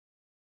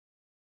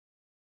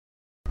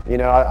You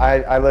know,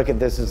 I look at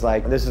this as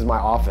like, this is my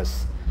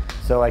office.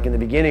 So like in the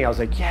beginning I was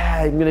like,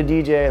 yeah, I'm gonna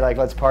DJ, like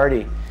let's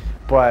party.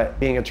 But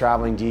being a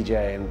traveling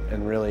DJ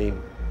and really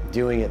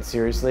doing it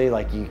seriously,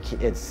 like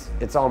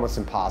it's almost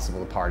impossible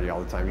to party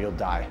all the time. You'll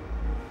die.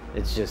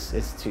 It's just,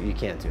 you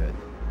can't do it.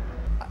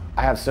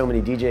 I have so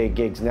many DJ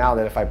gigs now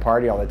that if I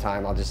party all the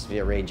time, I'll just be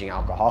a raging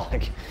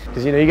alcoholic.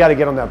 Because you know, you got to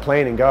get on that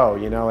plane and go,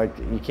 you know, like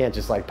you can't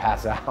just like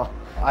pass out.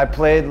 I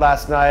played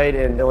last night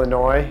in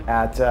Illinois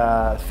at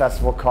a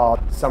festival called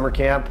Summer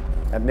Camp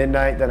at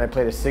midnight. Then I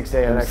played a 6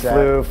 a.m. set. I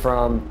flew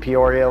from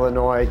Peoria,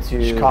 Illinois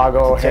to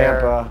Chicago, to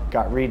Tampa,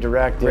 got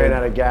redirected, ran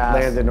out of gas,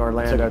 landed in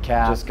Orlando, took a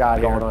cab, just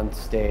got going on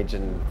stage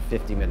in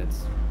 50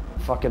 minutes.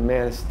 Fucking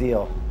Man of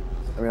Steel.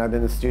 I mean, I've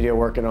been in the studio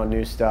working on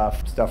new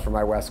stuff for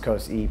my West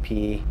Coast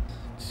EP.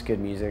 Just good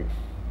music.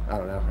 I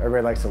don't know.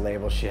 Everybody likes to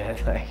label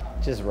shit. Like,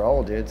 just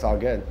roll, dude. It's all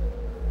good.